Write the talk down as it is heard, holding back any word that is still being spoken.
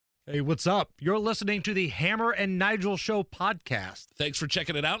Hey, what's up? You're listening to the Hammer and Nigel Show podcast. Thanks for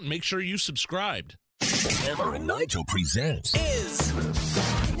checking it out, and make sure you subscribed. Hammer and Nigel presents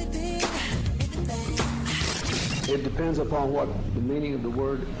It depends upon what the meaning of the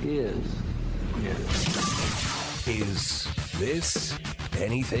word is. Is this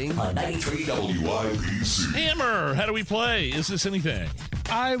anything? On 93 WIBC. Hammer, how do we play? Is this anything?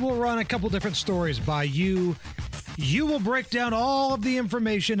 I will run a couple different stories by you. You will break down all of the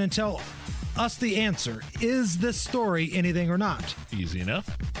information and tell us the answer. Is this story anything or not? Easy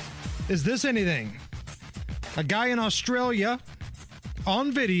enough. Is this anything? A guy in Australia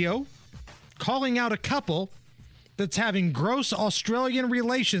on video calling out a couple that's having gross Australian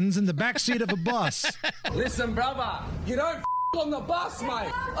relations in the backseat of a bus. Listen, brother, you don't on the bus,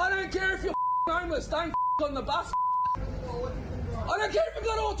 mate. I don't care if you're homeless. Don't on the bus. I don't care if you've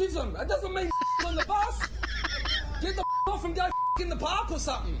got autism. It doesn't mean on the bus. Get the off and go in the park or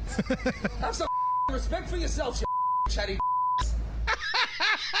something. Have some respect for yourself, you chatty.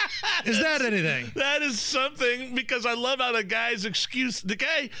 Is that anything? That is something, because I love how the guy's excuse. The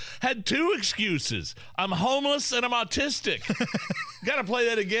guy had two excuses. I'm homeless and I'm autistic. Got to play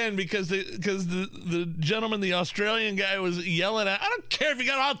that again because the gentleman, the Australian guy, was yelling at, I don't care if you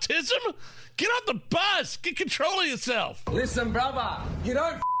got autism. Get off the bus. Get control of yourself. Listen, brother, you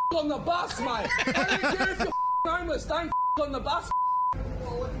don't on the bus, mate. I don't care if you're homeless. Don't on the bus.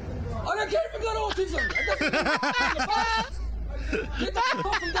 I don't care if you've got autism. It doesn't mean on the bus. Get the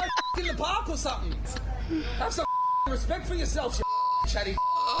off and go in the park or something. Have some respect for yourself, you chatty.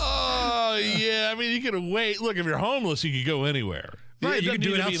 Oh, yeah. I mean, you can wait. Look, if you're homeless, you can go anywhere. Right, you can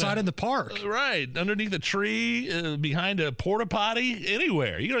do it outside in the park. Right, underneath a tree, behind a porta potty,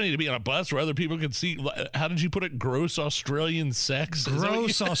 anywhere. You don't need to be on a bus where other people can see. How did you put it? Gross Australian sex?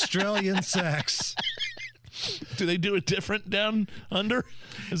 Gross Australian sex. Do they do it different down under?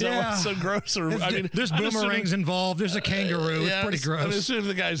 Is that why it's so gross? Or there's boomerangs involved. There's a kangaroo. It's pretty gross. I mean, as soon as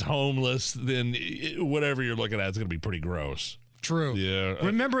the guy's homeless, then whatever you're looking at is going to be pretty gross. True. Yeah.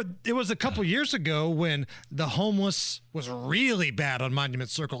 Remember, it was a couple years ago when the homeless was really bad on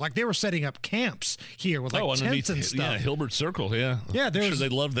Monument Circle. Like, they were setting up camps here with tents and stuff. Yeah, Hilbert Circle. Yeah. Yeah, I'm sure they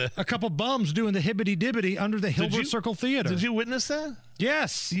love that. A couple bums doing the hibbity-dibbity under the Hilbert Circle Theater. Did you witness that?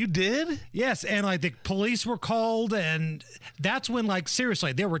 Yes. You did? Yes, and like the police were called, and that's when, like,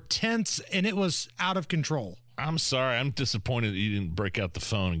 seriously, there were tents, and it was out of control. I'm sorry. I'm disappointed that you didn't break out the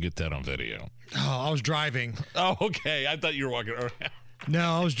phone and get that on video. Oh, I was driving. Oh, okay. I thought you were walking around.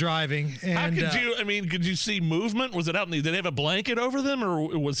 No, I was driving. And, how could you? I mean, could you see movement? Was it out? Did they have a blanket over them,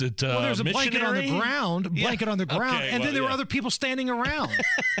 or was it? Well, there's a blanket on the ground. Okay, and then there were other people standing around,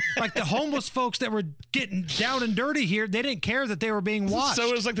 like the homeless folks that were getting down and dirty here. They didn't care that they were being watched. So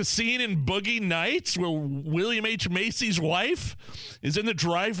it was like the scene in Boogie Nights where William H. Macy's wife is in the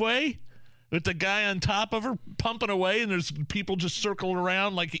driveway with the guy on top of her pumping away, and there's people just circling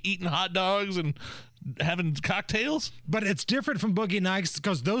around like eating hot dogs and having cocktails. But it's different from Boogie Nights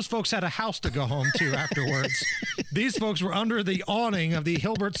because those folks had a house to go home to afterwards. These folks were under the awning of the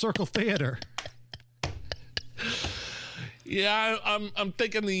Hilbert Circle Theater. Yeah, I'm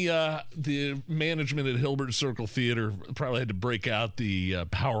thinking the management at Hilbert Circle Theater probably had to break out the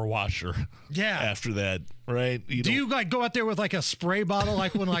power washer. Yeah. After that, right? Do you like go out there with like a spray bottle,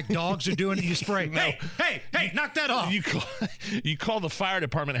 like when like dogs are doing it? You spray. No. Hey! Knock that off! You call the fire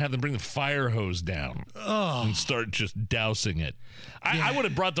department and have them bring the fire hose down and start just dousing it. I would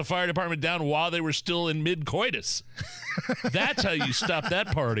have brought the fire department down while they were still in mid-coitus. That's how you stop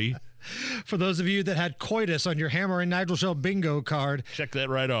that party. For those of you that had coitus on your Hammer and Nigel Show bingo card, check that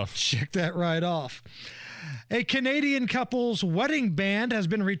right off. A Canadian couple's wedding band has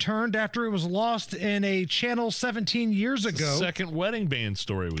been returned after it was lost in a channel 17 years ago. Second wedding band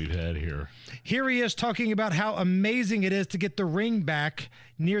story we've had here. Here he is talking about how amazing it is to get the ring back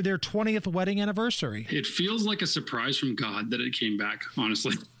near their 20th wedding anniversary. It feels like a surprise from God that it came back,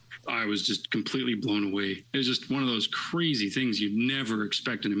 honestly. I was just completely blown away. It was just one of those crazy things you'd never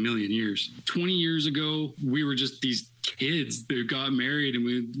expect in a million years. 20 years ago, we were just these kids that got married and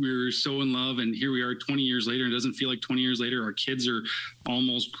we were so in love, and here we are 20 years later. It doesn't feel like 20 years later. Our kids are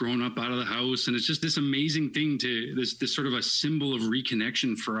almost grown up out of the house, and it's just this amazing thing to this sort of a symbol of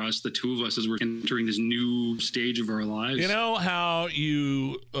reconnection for us, the two of us, as we're entering this new stage of our lives. You know how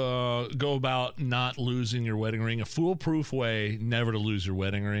you go about not losing your wedding ring? A foolproof way never to lose your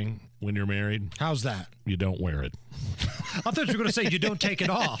wedding ring when you're married. How's that? You don't wear it. I thought you were going to say you don't take it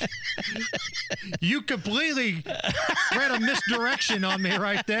off. You completely ran a misdirection on me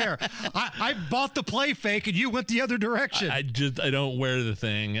right there. I bought the play fake and you went the other direction. I don't wear the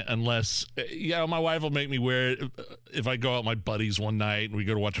thing unless, my wife will make me wear it if I go out with my buddies one night and we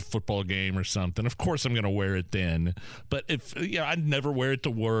go to watch a football game or something. Of course I'm going to wear it then. But I never wear it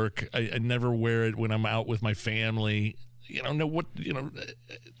to work. I never wear it when I'm out with my family.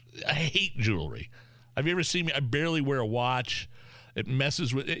 I hate jewelry. Have you ever seen me? I barely wear a watch. It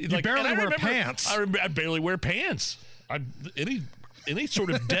messes with. You barely wear pants. I barely wear pants. Any sort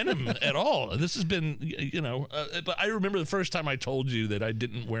of denim at all. This has been, but I remember the first time I told you that I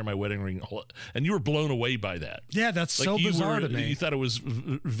didn't wear my wedding ring, and you were blown away by that. Yeah, that's so bizarre to me. You thought it was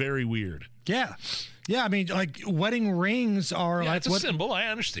very weird. Yeah. Yeah, I mean, like, wedding rings are like it's a symbol. I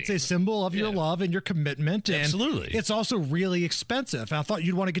understand. It's a symbol of your love and your commitment. And absolutely. It's also really expensive. I thought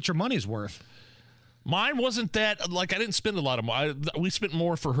you'd want to get your money's worth. Mine wasn't that, like, I didn't spend a lot of money. We spent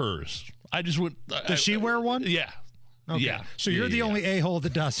more for hers. I just went. Does she wear one? Yeah. Okay. Yeah. So you're the only a-hole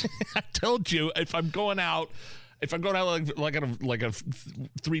that does. I told you, if I'm going out like a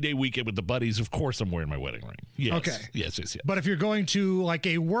 3-day weekend with the buddies, of course I'm wearing my wedding ring. Yes. Okay. Yes. But if you're going to like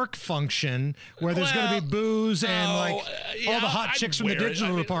a work function where there's going to be booze and all the hot chicks from the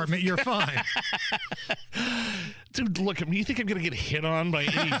digital department, you're fine. Dude, look at me. You think I'm going to get hit on by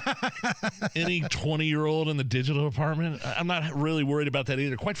any 20-year-old in the digital department? I'm not really worried about that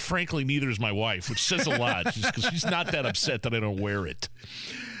either. Quite frankly, neither is my wife, which says a lot, because she's not that upset that I don't wear it.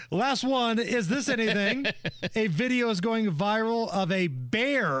 Last one, is this anything? A video is going viral of a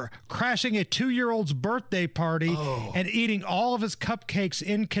bear crashing a 2-year-old's birthday party and eating all of his cupcakes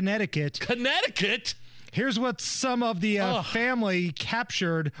in Connecticut. Connecticut? Here's what some of the family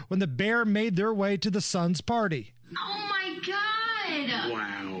captured when the bear made their way to the son's party. Oh my God!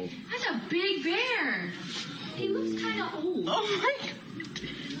 Wow. That's a big bear. He looks kind of old. Oh my God.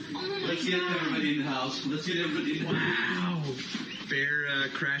 Oh my Let's get everybody in the house. Let's get everybody in the house. Wow. Bear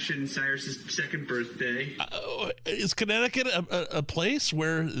crashing Cyrus's second birthday. Is Connecticut a place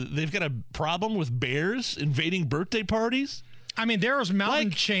where they've got a problem with bears invading birthday parties? I mean, there's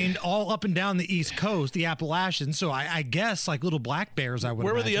mountain chained all up and down the East Coast, the Appalachians. So I guess like little black bears, I would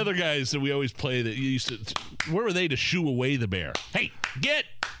Where imagine. were the other guys that we always play that you used to? Where were they to shoo away the bear? Hey, get!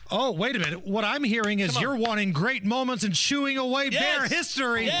 Oh, wait a minute. What I'm hearing is you're wanting great moments and shooing away bear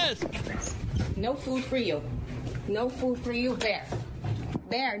history. Yes. No food for you. No food for you, bear.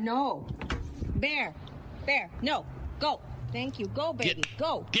 Bear, no. Bear, no. Go. Thank you. Go, baby.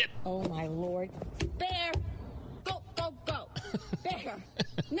 Go. Get. Oh, my Lord. Bear. Go. Bear.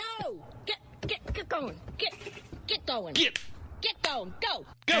 No. Get going. Get going. Get going. Go.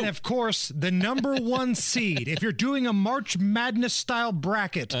 And, of course, the number one seed. If you're doing a March Madness-style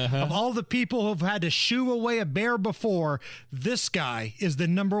bracket of all the people who've had to shoo away a bear before, this guy is the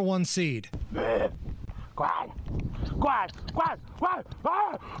number one seed. And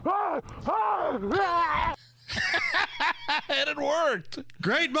it worked.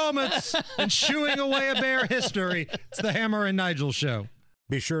 Great moments and shooing away a bear history. It's the Hammer and Nigel Show.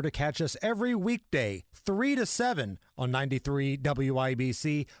 Be sure to catch us every weekday, 3 to 7 on 93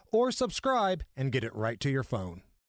 WIBC, or subscribe and get it right to your phone.